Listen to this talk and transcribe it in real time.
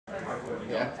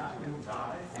Yeah.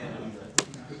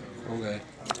 Okay.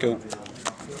 Go.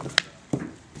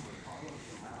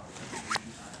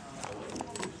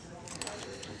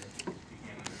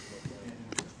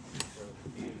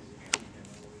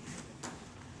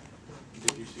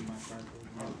 Did you see my card?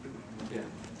 Yeah.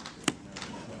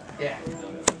 Yeah.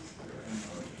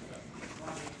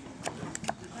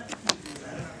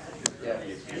 Yeah.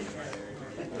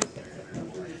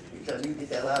 Because you get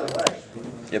that out of the way.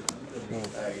 Yep.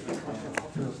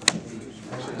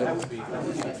 That would be.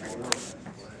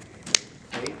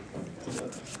 See?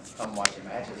 Come watch your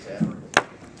matches, yeah.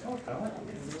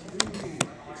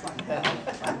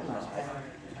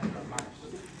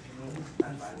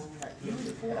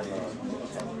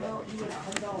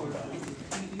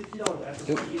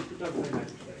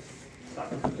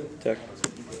 Tech.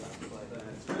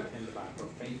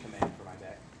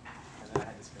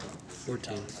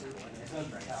 14. I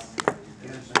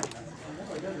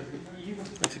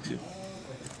think so.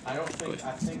 I don't think,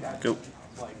 I think I Go.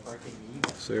 like breaking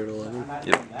even. So you're at 11? Not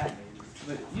Yep. doing that.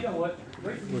 But you know what?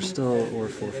 We're still, we're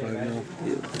 4-5 now.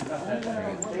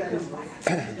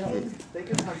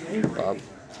 Bob.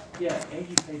 Yeah, and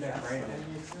you pay back Brandon.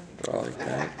 Draw like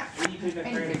that. And you pay back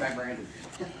And you Brandon. get back Brandon.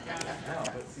 No,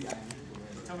 but see,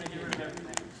 tell me to get rid of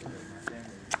everything.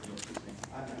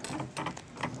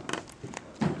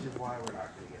 Which is why we're not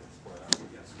gonna get it split up, I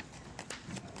guess.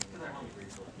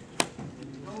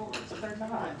 No, they're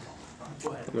not.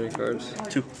 How many cards?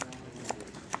 2.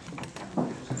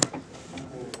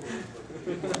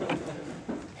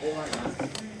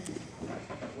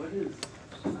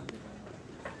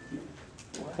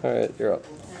 Alright, you're up.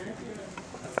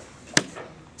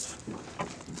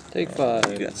 Take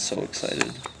 5. You got so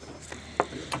excited.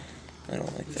 I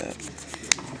don't like that.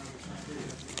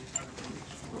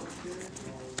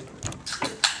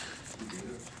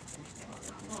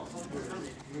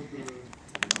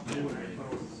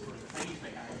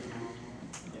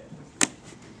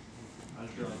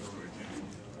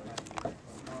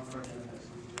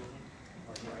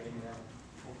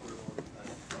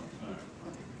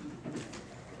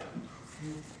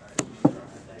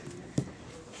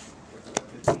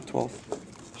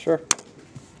 Sure.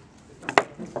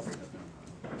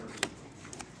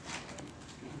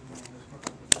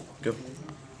 Go.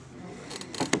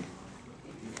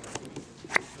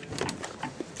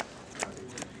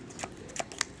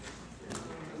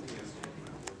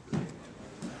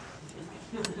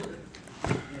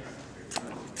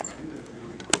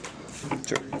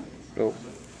 Sure. Go.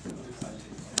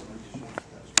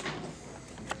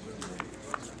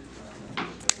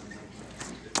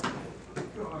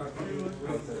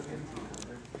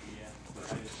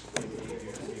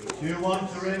 You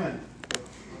want to Raymond?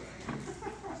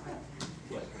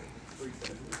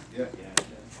 Yeah.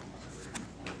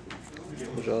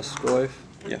 Just wife?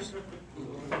 Yes.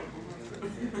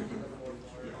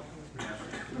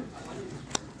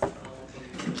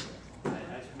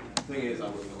 Thing is, I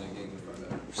wasn't thinking from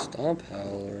that. Stomp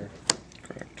Howler.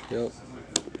 Correct. Yep.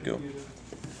 Go.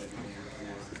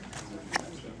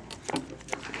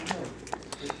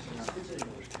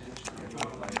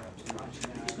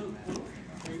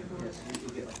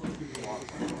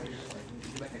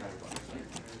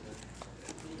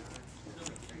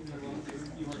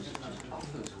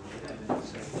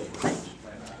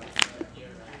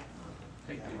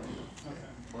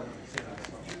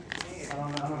 I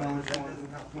don't know which one.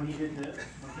 When he did the, I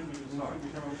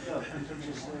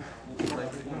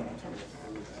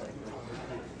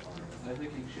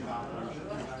think he should.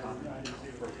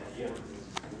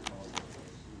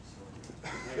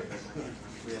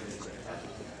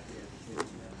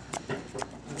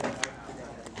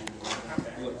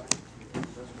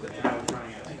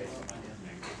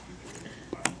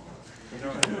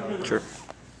 Sure.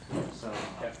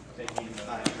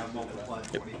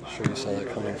 Yep. Sure you saw that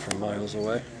coming from miles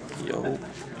away. Yo.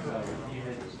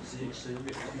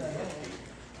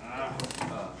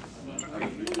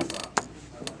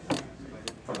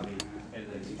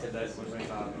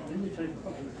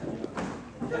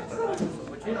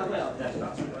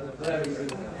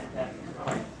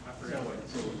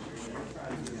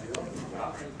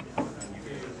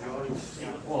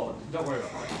 Well, don't worry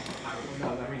about it. No,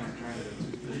 I mean, I'm trying to.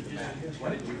 Why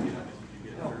did you get it? Did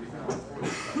you get it? No,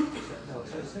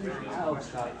 so I'll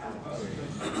stop.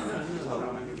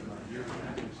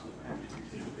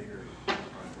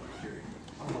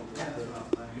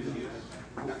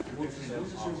 We'll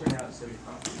just bring out 75.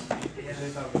 Yeah, they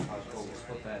thought it was possible. We'll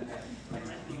split that.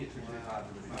 You get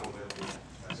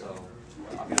 325. So,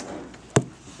 I'll get that.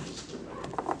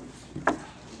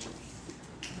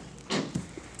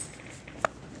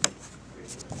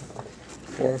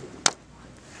 4.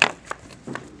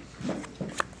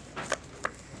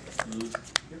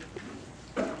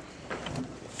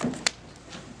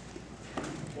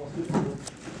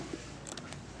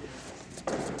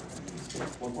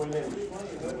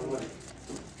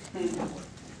 Did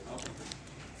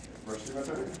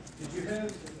you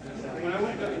have, when I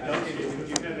went up to Duncan, did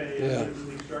you have a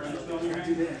instruction still in your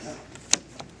hand?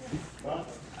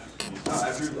 I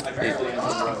barely I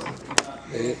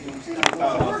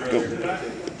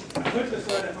put this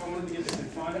right if I wanted to get the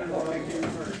confinement or I came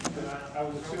first, but I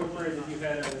was too afraid that you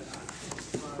had a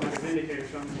vindicator or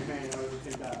something in your hand, I was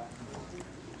just gonna die.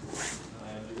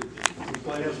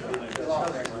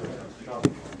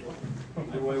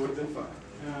 Either way would have been fine.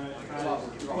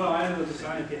 Well, I ended up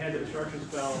deciding if you had the destruction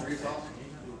spell,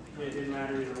 it didn't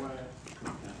matter either way.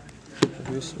 Have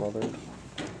you smothered?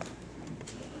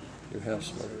 You have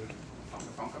smothered.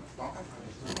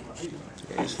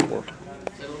 Yeah, he's 4.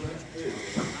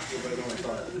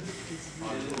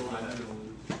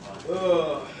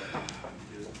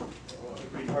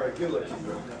 All right, good luck.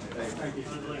 Thank you.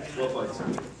 Well played, sir.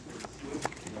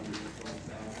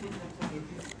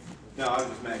 No, I was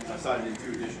just mad because I sided in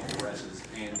 2 additional addresses,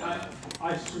 and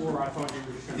I swore I thought you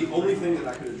were just the only thing that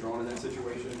I could have drawn in that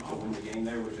situation to win the game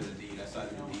there, which is a deed, I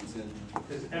sided the deeds in.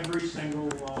 because every single,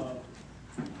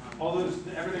 all those,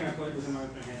 everything I played was in my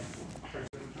open hand.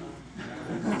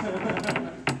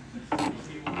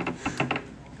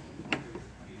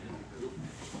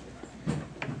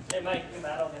 Hey Mike, you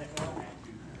battle gonna come on?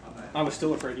 I was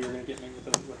still afraid you were going to get me with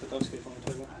the duck scape on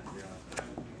the table.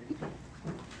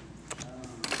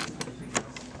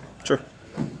 Sure.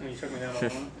 And you took me down all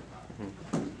one.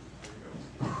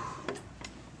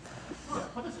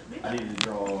 I needed to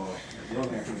draw, the only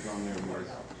thing I could have drawn there was.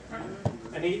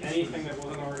 Anything that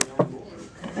wasn't already on the board,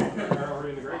 or already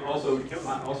in the graveyard. I also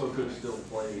could have still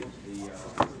played the,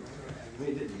 I mean,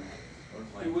 it didn't matter.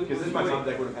 Because this my top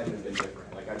deck would have had to have been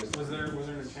different. Like, I just. Was there an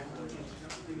enchantment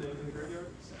in the graveyard?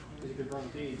 Because you could draw the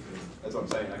deed. That's what I'm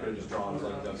saying. I could have just drawn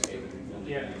like Duckscape and.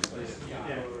 Yeah.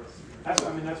 That's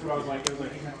what I was like. It was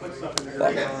like you can put stuff in the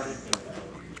graveyard.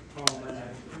 Oh man.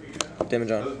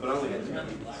 Damage on. But I only had 2.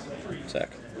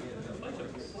 Sack.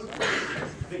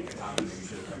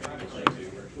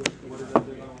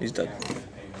 He's dead.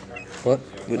 What?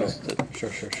 Widows dead. Sure.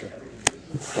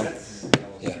 Done.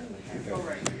 Yeah.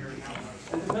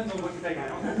 It depends on what you take out.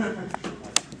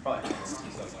 Probably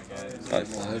stuff like that. 5.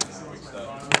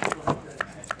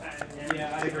 Yeah,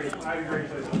 I agree.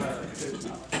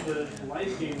 The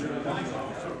life game really doesn't. I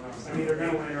mean, they're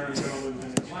going to win or they're going to lose,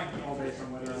 and it's all based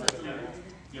on whether or not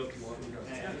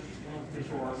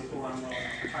before I'm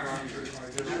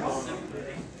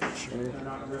they're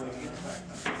not really going to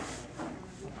affect them.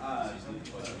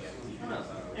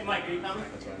 Hey Mike, are you coming?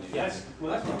 Yes.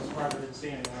 Well, that's what I was surprised I didn't see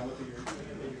anything. I looked at your list.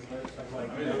 I was like,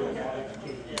 I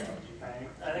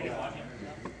think it's watching.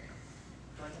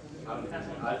 I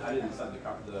didn't decide the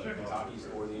Kentucky's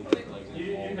or the Indian legs. you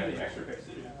didn't have the extra picks,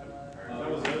 did you? That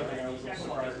was the other thing I was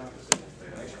surprised not to see.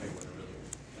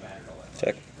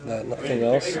 Check. Nothing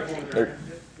else? Nope.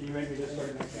 You made me just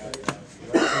start next guy.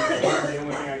 The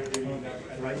only thing I can do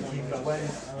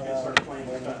is start playing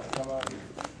with that.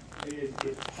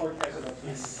 It's hard to exit up.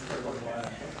 It's the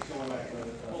only way I can do it.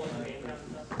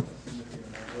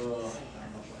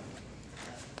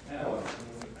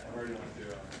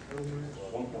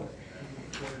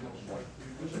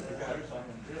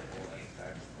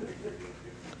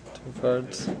 Two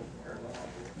cards.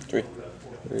 3.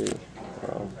 3.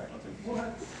 Wrong.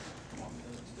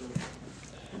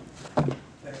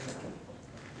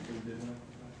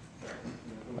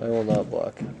 I will not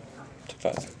block. To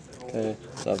 5. Okay,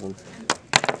 7.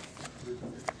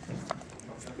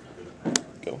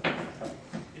 Go.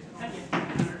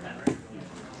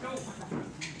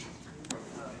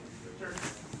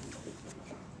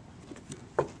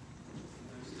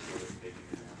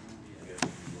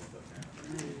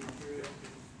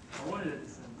 I wanted it.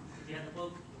 You had the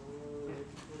book?